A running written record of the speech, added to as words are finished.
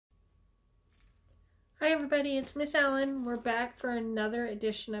Hi everybody, it's Miss Allen. We're back for another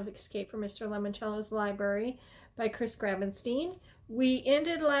edition of Escape from Mr. Lemoncello's Library by Chris Grabenstein. We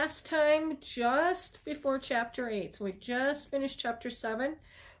ended last time just before Chapter 8, so we just finished Chapter 7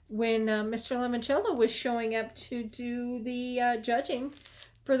 when Mr. Lemoncello was showing up to do the judging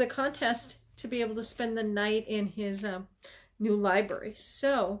for the contest to be able to spend the night in his new library.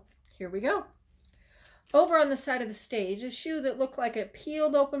 So here we go. Over on the side of the stage, a shoe that looked like a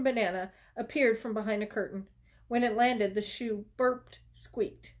peeled open banana appeared from behind a curtain. When it landed, the shoe burped,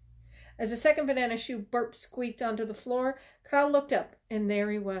 squeaked. As the second banana shoe burped, squeaked onto the floor, Kyle looked up, and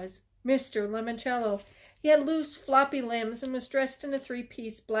there he was, Mr. Lemoncello. He had loose, floppy limbs and was dressed in a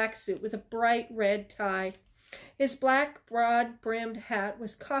three-piece black suit with a bright red tie. His black, broad-brimmed hat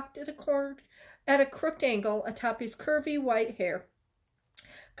was cocked at a crooked angle atop his curvy white hair.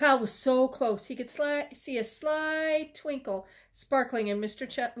 Kyle was so close he could see a slight twinkle sparkling in Mr.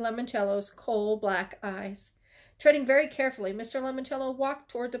 Lemoncello's coal-black eyes. Treading very carefully, Mr. Lemoncello walked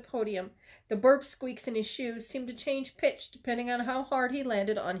toward the podium. The burp squeaks in his shoes seemed to change pitch depending on how hard he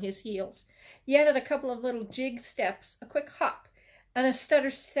landed on his heels. He added a couple of little jig steps, a quick hop, and a stutter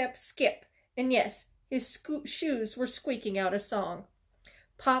step skip, and yes, his shoes were squeaking out a song.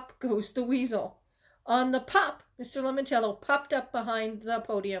 Pop goes the weasel. On the pop, Mr. Lemoncello popped up behind the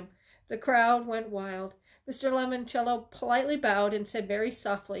podium. The crowd went wild. Mr. Lemoncello politely bowed and said very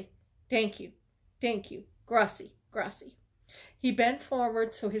softly, thank you, grazie, grazie. He bent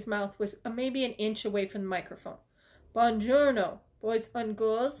forward so his mouth was maybe an inch away from the microphone. Buongiorno, boys and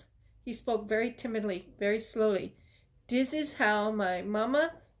girls. He spoke very timidly, very slowly. This is how my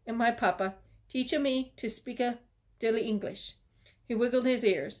mama and my papa teach me to speak a daily English. He wiggled his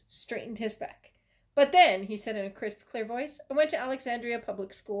ears, straightened his back. But then, he said in a crisp, clear voice, I went to Alexandria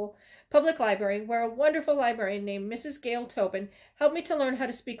Public Library, where a wonderful librarian named Mrs. Gail Tobin helped me to learn how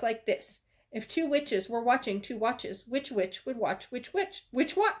to speak like this. If two witches were watching two watches, which witch would watch which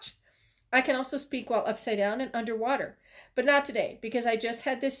watch? I can also speak while upside down and underwater, but not today, because I just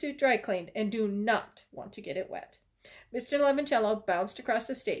had this suit dry cleaned and do not want to get it wet. Mr. Lemoncello bounced across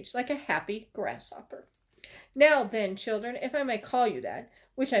the stage like a happy grasshopper. Now then, children, if I may call you that,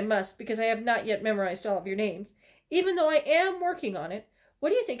 which I must because I have not yet memorized all of your names, even though I am working on it, what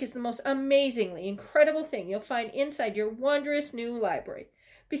do you think is the most amazingly incredible thing you'll find inside your wondrous new library?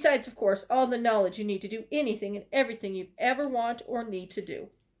 Besides, of course, all the knowledge you need to do anything and everything you ever want or need to do.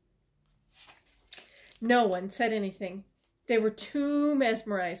 No one said anything. They were too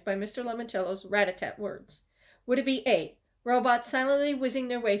mesmerized by Mr. Lemoncello's rat-a-tat words. Would it be A, robots silently whizzing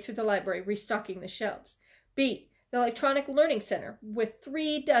their way through the library, restocking the shelves? B, the Electronic Learning Center with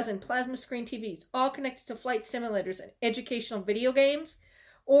 36 plasma screen TVs, all connected to flight simulators and educational video games?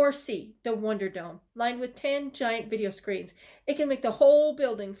 Or C, the Wonder Dome, lined with 10 giant video screens. It can make the whole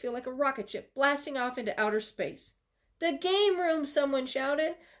building feel like a rocket ship blasting off into outer space. The game room, someone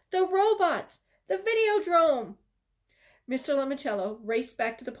shouted. The robots. The Videodrome. Mr. Lemoncello raced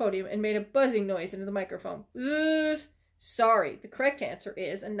back to the podium and made a buzzing noise into the microphone. Sorry, the correct answer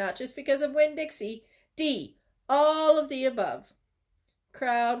is, and not just because of Winn-Dixie, D, all of the above.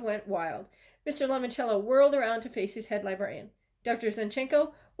 Crowd went wild. Mr. Lemoncello whirled around to face his head librarian. Dr.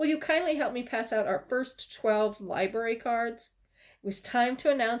 Zinchenko, will you kindly help me pass out our first 12 library cards? It was time to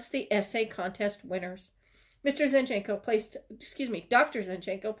announce the essay contest winners. Dr. Zinchenko placed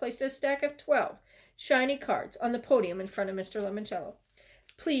a stack of 12 shiny cards on the podium in front of Mr. Lemoncello.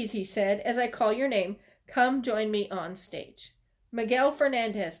 Please, he said, as I call your name, come join me on stage. Miguel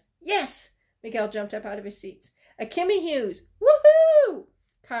Fernandez. Yes! Miguel jumped up out of his seats. Akimi Hughes. Woohoo!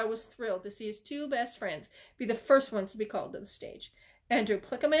 Kyle was thrilled to see his two best friends be the first ones to be called to the stage. Andrew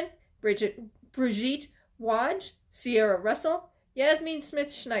Plickerman, Brigitte Wadge, Sierra Russell, Yasmin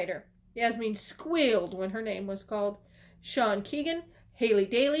Smith-Schneider. Yasmin squealed when her name was called. Sean Keegan, Haley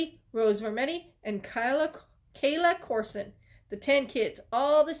Daly, Rose Vermetti, and Kayla Corson. The 10 kids,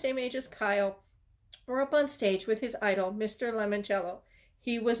 all the same age as Kyle, were up on stage with his idol, Mr. Lemoncello.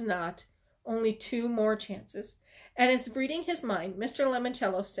 He was not. Only 2 more chances. And as reading his mind, Mr.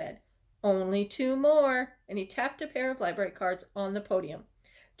 Lemoncello said, only 2 more, and he tapped a pair of library cards on the podium.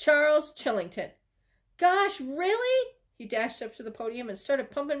 Charles Chillington. Gosh, really? He dashed up to the podium and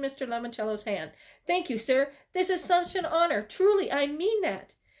started pumping Mr. Lemoncello's hand. Thank you, sir. This is such an honor. Truly, I mean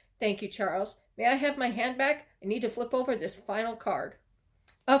that. Thank you, Charles. May I have my hand back? I need to flip over this final card.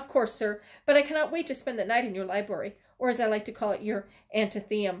 Of course, sir, but I cannot wait to spend the night in your library, or as I like to call it, your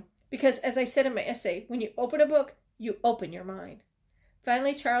antitheum. Because, as I said in my essay, when you open a book, you open your mind.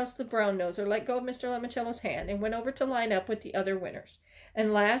 Finally, Charles the Brown-Noser let go of Mr. Lemoncello's hand and went over to line up with the other winners.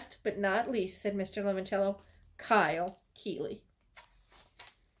 And last but not least, said Mr. Lemoncello, Kyle Keeley.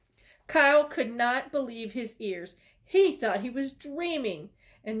 Kyle could not believe his ears. He thought he was dreaming.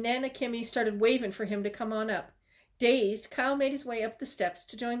 And then Akemi started waving for him to come on up. Dazed, Kyle made his way up the steps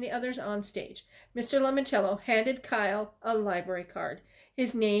to join the others on stage. Mr. Lemoncello handed Kyle a library card.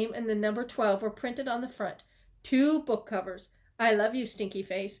 His name and the number 12 were printed on the front. 2 book covers, I Love You, Stinky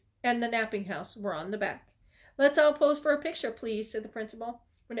Face, and The Napping House were on the back. Let's all pose for a picture, please, said the principal.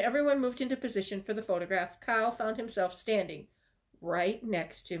 When everyone moved into position for the photograph, Kyle found himself standing right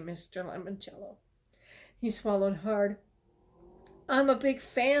next to Mr. Lemoncello. He swallowed hard. I'm a big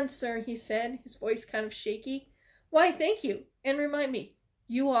fan, sir, he said, his voice kind of shaky. Why, thank you. And remind me,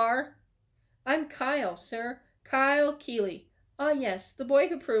 you are? I'm Kyle, sir. Kyle Keeley. Ah, yes, the boy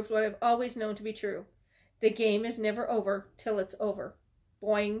who proved what I've always known to be true. The game is never over till it's over.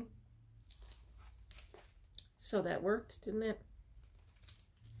 Boing. So that worked, didn't it?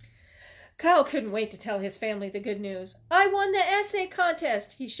 Kyle couldn't wait to tell his family the good news. I won the essay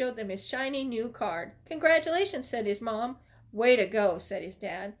contest. He showed them his shiny new card. Congratulations, said his mom. Way to go, said his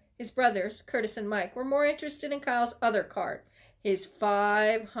dad. His brothers, Curtis and Mike, were more interested in Kyle's other card, his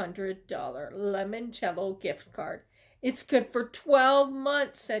 $500 Lemoncello gift card. It's good for 12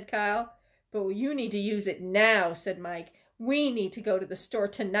 months, said Kyle. But you need to use it now, said Mike. We need to go to the store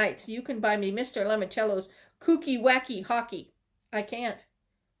tonight so you can buy me Mr. Lemoncello's kooky wacky hockey. I can't.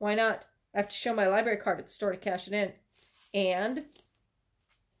 Why not? I have to show my library card at the store to cash it in. And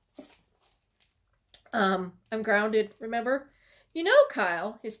I'm grounded, remember? You know,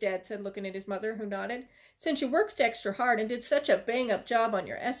 Kyle, his dad said, looking at his mother, who nodded, since you worked extra hard and did such a bang-up job on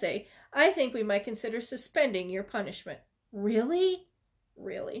your essay, I think we might consider suspending your punishment. Really?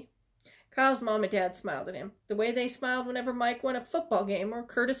 Really. Kyle's mom and dad smiled at him, the way they smiled whenever Mike won a football game or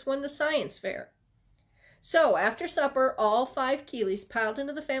Curtis won the science fair. So, after supper, all 5 Keeleys piled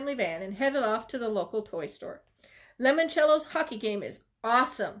into the family van and headed off to the local toy store. Lemoncello's hockey game is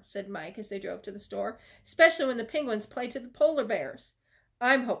awesome, said Mike as they drove to the store, especially when the Penguins played to the polar bears.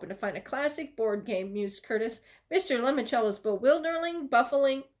 I'm hoping to find a classic board game, mused Curtis. Mr. Lemoncello's bewildering,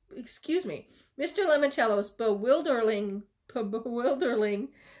 baffling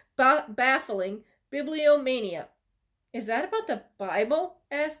bibliomania. Is that about the Bible?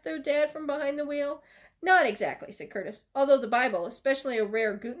 Asked their dad from behind the wheel. Not exactly, said Curtis, although the Bible, especially a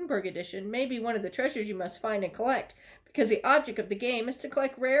rare Gutenberg edition, may be one of the treasures you must find and collect, because the object of the game is to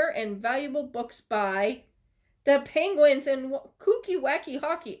collect rare and valuable books by... The Penguins and kooky wacky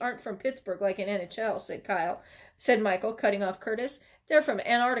hockey aren't from Pittsburgh like in NHL, said Michael, cutting off Curtis. They're from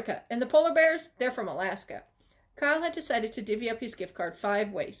Antarctica, and the polar bears, they're from Alaska. Kyle had decided to divvy up his gift card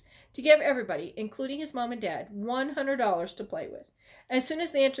 5 ways, to give everybody, including his mom and dad, $100 to play with. As soon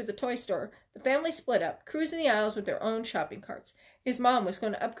as they entered the toy store, the family split up, cruising the aisles with their own shopping carts. His mom was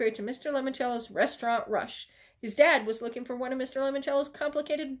going to upgrade to Mr. Lemoncello's Restaurant Rush. His dad was looking for one of Mr. Lemoncello's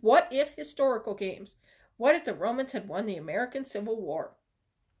complicated what-if historical games. What if the Romans had won the American Civil War?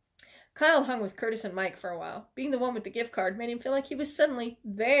 Kyle hung with Curtis and Mike for a while. Being the one with the gift card made him feel like he was suddenly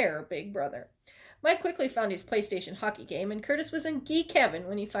their big brother. Mike quickly found his PlayStation hockey game, and Curtis was in geek heaven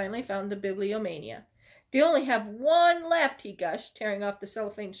when he finally found the Bibliomania. They only have one left, he gushed, tearing off the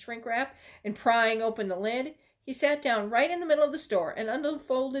cellophane shrink wrap and prying open the lid. He sat down right in the middle of the store and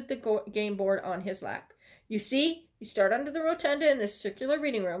unfolded the game board on his lap. You see, you start under the rotunda in this circular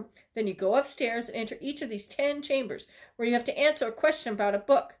reading room, then you go upstairs and enter each of these 10 chambers where you have to answer a question about a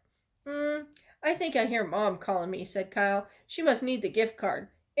book. I think I hear Mom calling me, said Kyle. She must need the gift card.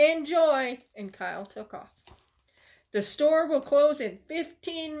 Enjoy! And Kyle took off. The store will close in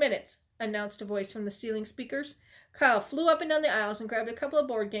 15 minutes, announced a voice from the ceiling speakers. Kyle flew up and down the aisles and grabbed a couple of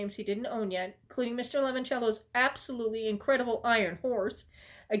board games he didn't own yet, including Mr. Lemoncello's absolutely incredible Iron Horse,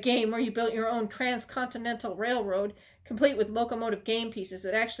 a game where you built your own transcontinental railroad, complete with locomotive game pieces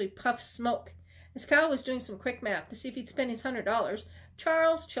that actually puffed smoke. As Kyle was doing some quick math to see if he'd spend his $100,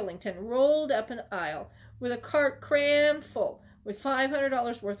 Charles Chillington rolled up an aisle with a cart crammed full with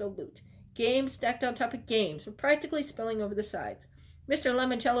 $500 worth of loot. Games stacked on top of games were practically spilling over the sides. Mr.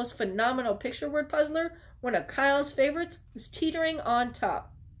 Lemoncello's phenomenal picture word puzzler, one of Kyle's favorites, was teetering on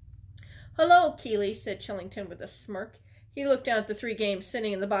top. Hello, Keeley, said Chillington with a smirk. He looked down at the 3 games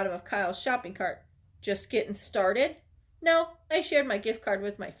sitting in the bottom of Kyle's shopping cart. Just getting started? No, I shared my gift card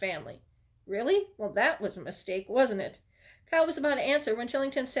with my family. Really? Well, that was a mistake, wasn't it? Kyle was about to answer when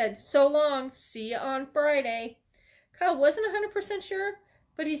Chillington said, So long, see you on Friday. Kyle wasn't 100% sure,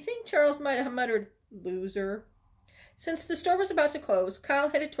 but he think Charles might have muttered, Loser. Since the store was about to close, Kyle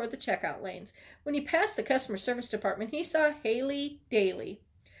headed toward the checkout lanes. When he passed the customer service department, he saw Haley Daly.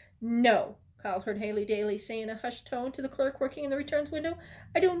 No, Kyle heard Haley Daly say in a hushed tone to the clerk working in the returns window.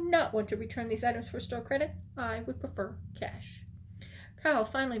 I do not want to return these items for store credit. I would prefer cash. Kyle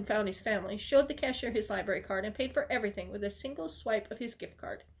finally found his family, showed the cashier his library card, and paid for everything with a single swipe of his gift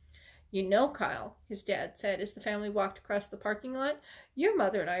card. "You know, Kyle," his dad said as the family walked across the parking lot, "your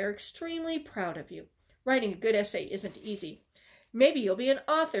mother and I are extremely proud of you. Writing a good essay isn't easy." "Maybe you'll be an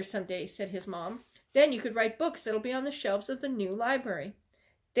author someday," said his mom. "Then you could write books that'll be on the shelves of the new library."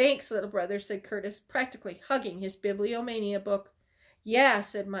 "Thanks, little brother," said Curtis, practically hugging his Bibliomania book. "Yeah,"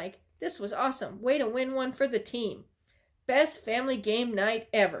 said Mike. "This was awesome. Way to win one for the team." "Best family game night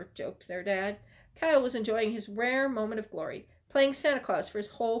ever," joked their dad. Kyle was enjoying his rare moment of glory, playing Santa Claus for his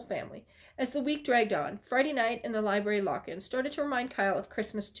whole family. As the week dragged on, Friday night and the library lock-in started to remind Kyle of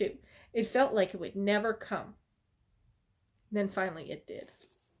Christmas too. It felt like it would never come. Then finally it did.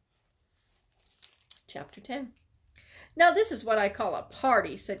 Chapter 10. "Now this is what I call a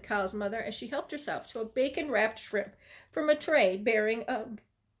party," said Kyle's mother as she helped herself to a bacon-wrapped shrimp from a tray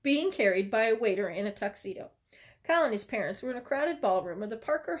being carried by a waiter in a tuxedo. Kyle and his parents were in a crowded ballroom of the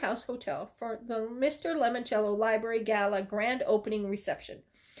Parker House Hotel for the Mr. Lemoncello Library Gala grand opening reception.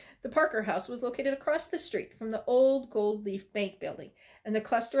 The Parker House was located across the street from the old Gold Leaf Bank building and the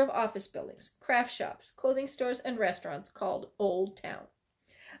cluster of office buildings, craft shops, clothing stores, and restaurants called Old Town.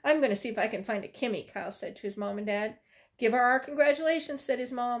 "I'm going to see if I can find a Kimmy," Kyle said to his mom and dad. "Give her our congratulations," said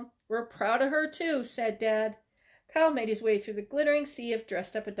his mom. "We're proud of her, too," said Dad. Kyle made his way through the glittering sea of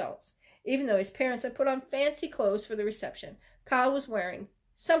dressed-up adults. Even though his parents had put on fancy clothes for the reception, Kyle was wearing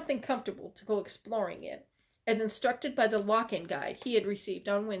something comfortable to go exploring in, as instructed by the lock-in guide he had received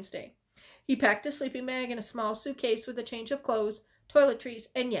on Wednesday. He packed a sleeping bag and a small suitcase with a change of clothes, toiletries,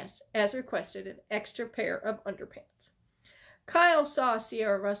 and yes, as requested, an extra pair of underpants. Kyle saw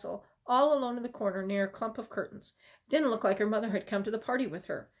Sierra Russell all alone in the corner near a clump of curtains. It didn't look like her mother had come to the party with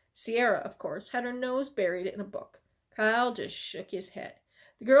her. Sierra, of course, had her nose buried in a book. Kyle just shook his head.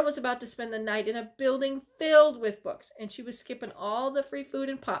 The girl was about to spend the night in a building filled with books, and she was skipping all the free food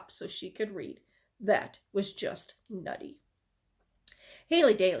and pop so she could read. That was just nutty.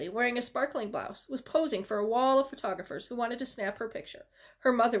 Haley Daly, wearing a sparkling blouse, was posing for a wall of photographers who wanted to snap her picture.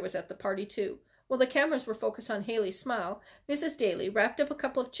 Her mother was at the party, too. While the cameras were focused on Haley's smile, Mrs. Daly wrapped up a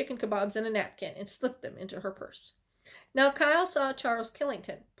couple of chicken kebabs in a napkin and slipped them into her purse. Now Kyle saw Charles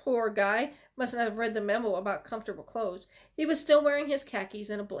Killington. Poor guy, must not have read the memo about comfortable clothes. He was still wearing his khakis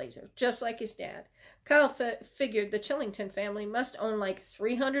and a blazer, just like his dad. Kyle figured the Chillington family must own like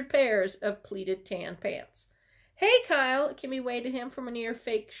 300 pairs of pleated tan pants. "Hey, Kyle," Kimmy waved at him from a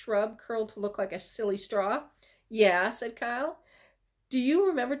near-fake shrub curled to look like a silly straw. "Yeah," said Kyle. Did you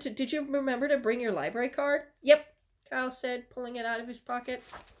remember to bring your library card?" "Yep," Kyle said, pulling it out of his pocket.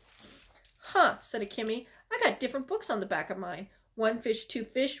 "Huh," said a Kimmy. "I got different books on the back of mine. 1 Fish, 2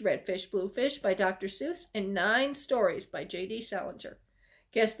 Fish, Red Fish, Blue Fish by Dr. Seuss, and 9 Stories by J.D. Salinger."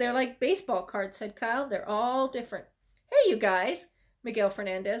 "Guess they're like baseball cards," said Kyle. "They're all different." "Hey, you guys!" Miguel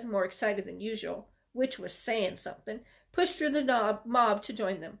Fernandez, more excited than usual, which was saying something, pushed through the mob to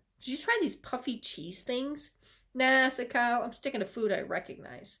join them. "Did you try these puffy cheese things?" "Nah," said Kyle. "I'm sticking to food I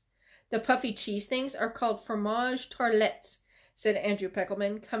recognize." "The puffy cheese things are called fromage tartelettes," said Andrew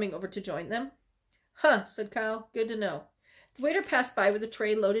Peckelman, coming over to join them. "Huh," said Kyle. "Good to know." The waiter passed by with a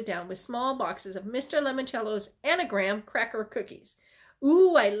tray loaded down with small boxes of Mr. Lemoncello's anagram cracker cookies.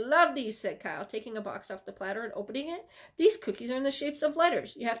 "Ooh, I love these," said Kyle, taking a box off the platter and opening it. "These cookies are in the shapes of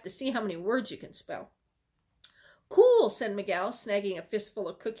letters. You have to see how many words you can spell." "Cool," said Miguel, snagging a fistful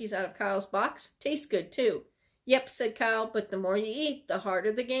of cookies out of Kyle's box. "Tastes good, too." "Yep," said Kyle, "but the more you eat, the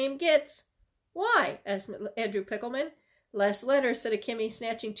harder the game gets." "Why?" asked Andrew Pickelman. "Less letters," said a Kimmy,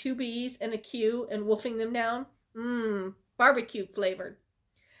 snatching 2 B's and a Q and wolfing them down. Barbecue flavored."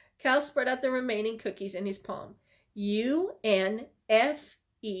 Kyle spread out the remaining cookies in his palm. UNFEHAV.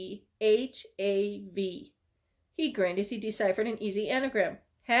 He grinned as he deciphered an easy anagram.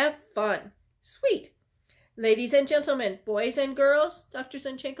 "Have fun." "Sweet." "Ladies and gentlemen, boys and girls," Dr.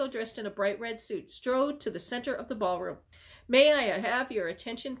 Zinchenko, dressed in a bright red suit, strode to the center of the ballroom. "May I have your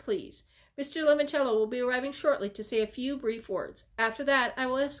attention, please? Mr. Lemoncello will be arriving shortly to say a few brief words. After that, I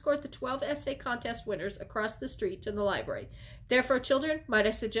will escort the 12 essay contest winners across the street to the library. Therefore, children, might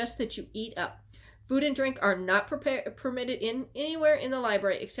I suggest that you eat up. Food and drink are not permitted anywhere in the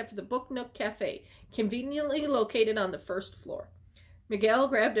library except for the Book Nook Cafe, conveniently located on the 1st floor. Miguel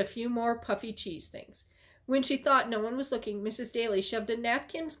grabbed a few more puffy cheese things. When she thought no one was looking, Mrs. Daly shoved a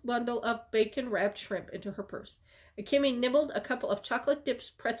napkin bundle of bacon-wrapped shrimp into her purse. A Kimmy nibbled a couple of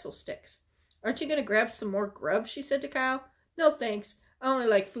chocolate-dipped pretzel sticks. "Aren't you going to grab some more grub?" she said to Kyle. "No, thanks. I only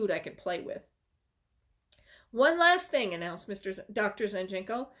like food I can play with." "One last thing," announced Dr.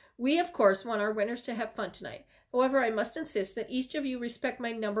 Zinchenko. "We, of course, want our winners to have fun tonight. However, I must insist that each of you respect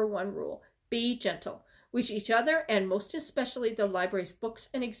my #1 rule. Be gentle. with each other and most especially the library's books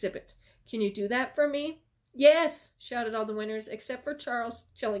and exhibits. Can you do that for me?" "Yes," shouted all the winners, except for Charles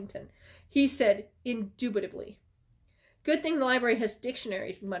Chillington. He said, indubitably. "Good thing the library has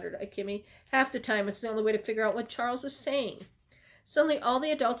dictionaries," muttered Akemi. "Half the time it's the only way to figure out what Charles is saying." Suddenly all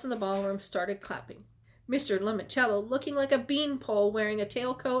the adults in the ballroom started clapping. Mr. Lemoncello, looking like a beanpole wearing a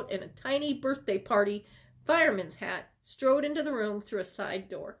tailcoat and a tiny birthday party fireman's hat, strode into the room through a side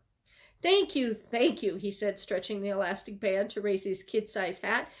door. Thank you," he said, stretching the elastic band to raise his kid-sized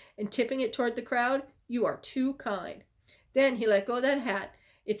hat and tipping it toward the crowd. "You are too kind." Then he let go of that hat.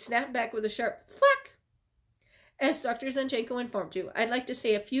 It snapped back with a sharp thwack. "As Dr. Zinchenko informed you, I'd like to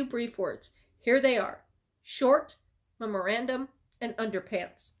say a few brief words. Here they are: short, memorandum, and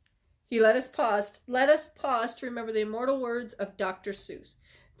underpants." He let us pause to remember the immortal words of Dr. Seuss.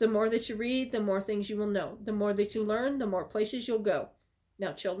 "The more that you read, the more things you will know. The more that you learn, the more places you'll go.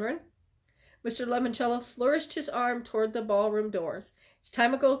 Now, children." Mr. Lemoncello flourished his arm toward the ballroom doors. "It's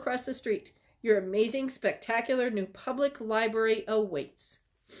time to go across the street. Your amazing, spectacular new public library awaits."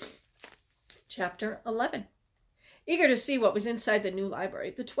 Chapter 11. Eager to see what was inside the new library,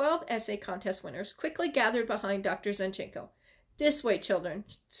 the 12 essay contest winners quickly gathered behind Dr. Zinchenko. "This way, children,"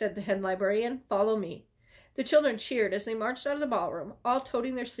 said the head librarian. "Follow me." The children cheered as they marched out of the ballroom, all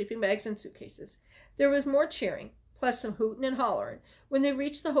toting their sleeping bags and suitcases. There was more cheering, plus some hooting and hollering, when they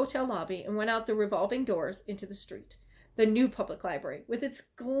reached the hotel lobby and went out the revolving doors into the street. The new public library, with its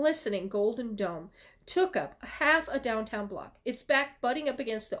glistening golden dome, took up half a downtown block, its back butting up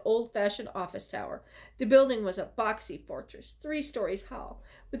against the old-fashioned office tower. The building was a boxy fortress, 3 stories tall,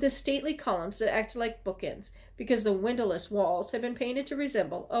 with the stately columns that acted like bookends, because the windowless walls had been painted to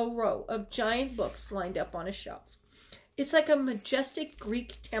resemble a row of giant books lined up on a shelf. "It's like a majestic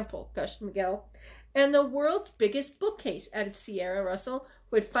Greek temple," gushed Miguel. "And the world's biggest bookcase," added Sierra Russell,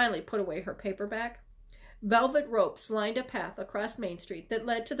 who had finally put away her paperback. Velvet ropes lined a path across Main Street that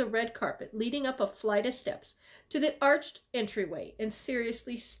led to the red carpet leading up a flight of steps to the arched entryway and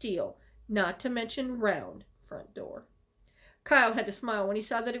seriously steel, not to mention round, front door. Kyle had to smile when he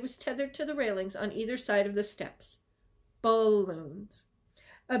saw that it was tethered to the railings on either side of the steps. Balloons.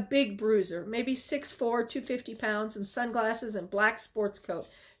 A big bruiser, maybe 6'4", 250 pounds, in sunglasses and black sports coat,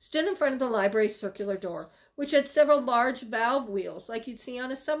 stood in front of the library's circular door, which had several large valve wheels like you'd see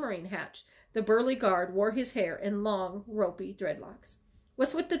on a submarine hatch. The burly guard wore his hair in long, ropey dreadlocks.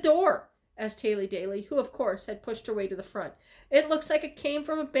 "What's with the door?" asked Haley Daly, who, of course, had pushed her way to the front. "It looks like it came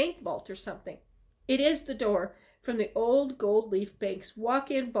from a bank vault or something." "It is the door from the old Gold Leaf Bank's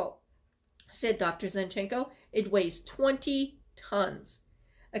walk-in vault," said Dr. Zinchenko. "It weighs 20 tons.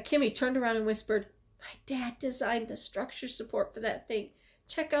 Akemi turned around and whispered, "My dad designed the structure support for that thing.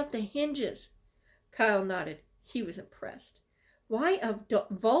 Check out the hinges." Kyle nodded. He was impressed. "Why a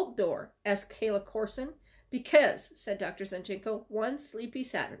vault door?" asked Kayla Corson. "Because," said Dr. Zinchenko, "one sleepy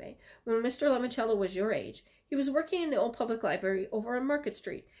Saturday, when Mr. Lemoncello was your age, he was working in the old public library over on Market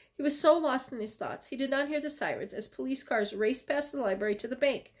Street. He was so lost in his thoughts, he did not hear the sirens as police cars raced past the library to the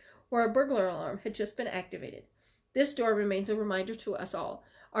bank, where a burglar alarm had just been activated. This door remains a reminder to us all.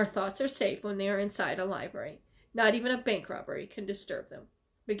 Our thoughts are safe when they are inside a library. Not even a bank robbery can disturb them."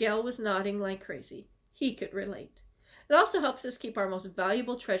 Miguel was nodding like crazy. He could relate. "It also helps us keep our most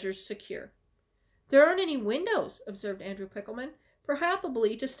valuable treasures secure." "There aren't any windows," observed Andrew Pickleman,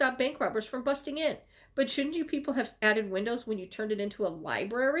 "probably to stop bank robbers from busting in. But shouldn't you people have added windows when you turned it into a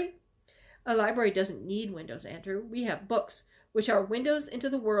library?" "A library doesn't need windows, Andrew. We have books, which are windows into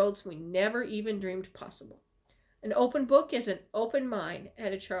the worlds we never even dreamed possible." "An open book is an open mind,"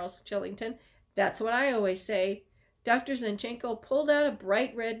 added Charles Chillington. "That's what I always say." Dr. Zinchenko pulled out a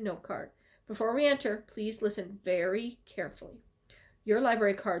bright red note card. "Before we enter, please listen very carefully. Your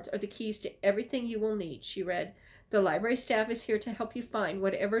library cards are the keys to everything you will need," she read. "The library staff is here to help you find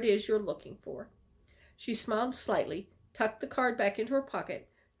whatever it is you're looking for." She smiled slightly, tucked the card back into her pocket,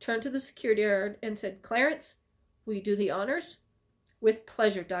 turned to the security guard, and said, "Clarence, will you do the honors?" "With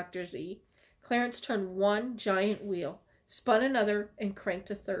pleasure, Dr. Z." Clarence turned one giant wheel, spun another, and cranked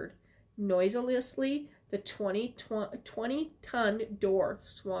a third. Noiselessly, the 20-ton door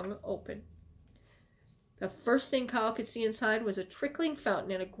swung open. The first thing Kyle could see inside was a trickling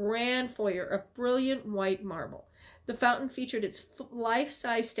fountain in a grand foyer of brilliant white marble. The fountain featured its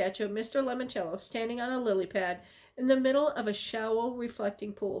life-size statue of Mr. Lemoncello standing on a lily pad in the middle of a shallow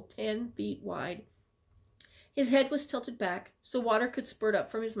reflecting pool 10 feet wide. His head was tilted back, so water could spurt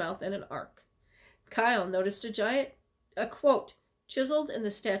up from his mouth in an arc. Kyle noticed a quote chiseled in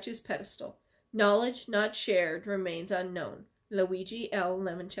the statue's pedestal. "Knowledge not shared remains unknown. Luigi L.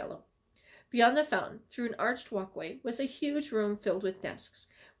 Lemoncello." Beyond the fountain, through an arched walkway, was a huge room filled with desks.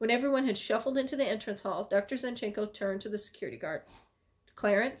 When everyone had shuffled into the entrance hall, Dr. Zanchenko turned to the security guard.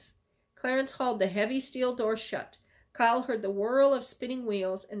 Clarence? Clarence hauled the heavy steel door shut. Kyle heard the whirl of spinning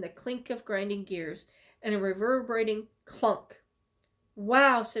wheels and the clink of grinding gears, and a reverberating clunk.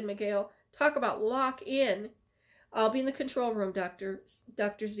 Wow, said Miguel. Talk about lock in. I'll be in the control room, Dr.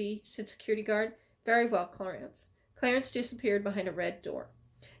 Z, said security guard. Very well, Clarence. Clarence disappeared behind a red door.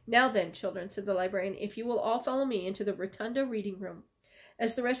 Now then, children, said the librarian, if you will all follow me into the rotunda reading room.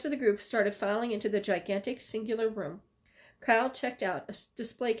 As the rest of the group started filing into the gigantic singular room, Kyle checked out a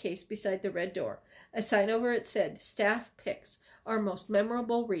display case beside the red door. A sign over it said, Staff Picks, our most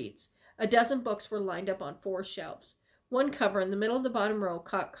memorable reads. A dozen books were lined up on 4 shelves. One cover in the middle of the bottom row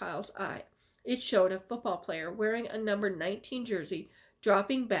caught Kyle's eye. It showed a football player wearing a number 19 jersey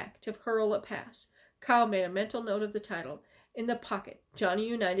dropping back to hurl a pass. Kyle made a mental note of the title. In the pocket, Johnny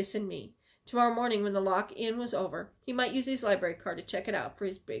Unitas and me. Tomorrow morning when the lock-in was over, he might use his library card to check it out for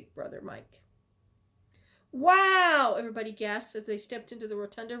his big brother Mike. Wow! Everybody gasped as they stepped into the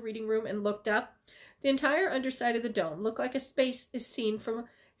rotunda reading room and looked up. The entire underside of the dome looked like space as seen from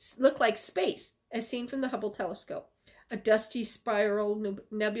the Hubble telescope. A dusty spiral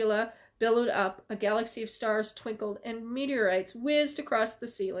nebula billowed up, a galaxy of stars twinkled, and meteorites whizzed across the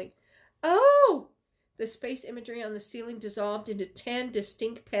ceiling. Oh! The space imagery on the ceiling dissolved into 10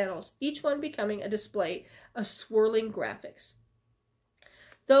 distinct panels, each one becoming a display of swirling graphics.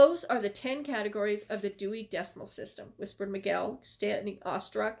 Those are the 10 categories of the Dewey Decimal System, whispered Miguel, standing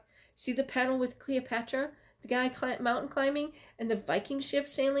awestruck. See the panel with Cleopatra, the guy mountain climbing, and the Viking ship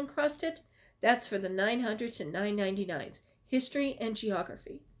sailing across it? That's for the 900s and 999s, history and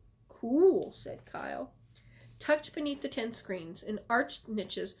geography. Cool, said Kyle. Tucked beneath the 10 screens in arched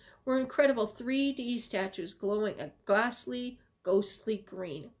niches were incredible 3D statues glowing a ghostly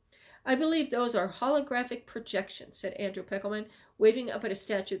green. I believe those are holographic projections, said Andrew Peckelman, waving up at a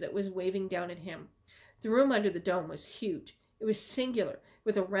statue that was waving down at him. The room under the dome was huge. It was singular,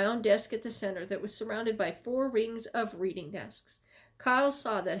 with a round desk at the center that was surrounded by 4 rings of reading desks. Kyle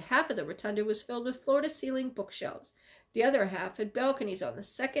saw that half of the rotunda was filled with floor-to-ceiling bookshelves. The other half had balconies on the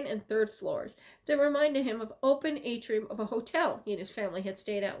 2nd and 3rd floors that reminded him of open atrium of a hotel he and his family had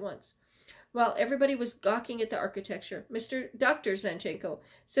stayed at once. While everybody was gawking at the architecture, Dr. Zanchenko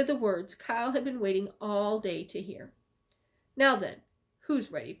said the words Kyle had been waiting all day to hear. Now then,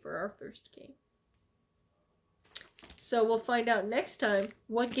 who's ready for our first game? So we'll find out next time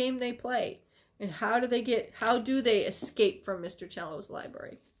what game they play and how do they escape from Mr. Cello's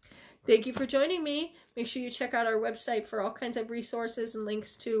library. Thank you for joining me. Make sure you check out our website for all kinds of resources and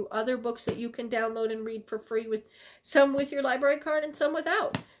links to other books that you can download and read for free, with some with your library card and some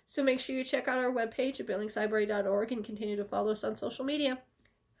without. So make sure you check out our webpage at billingslibrary.org and continue to follow us on social media.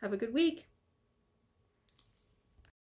 Have a good week.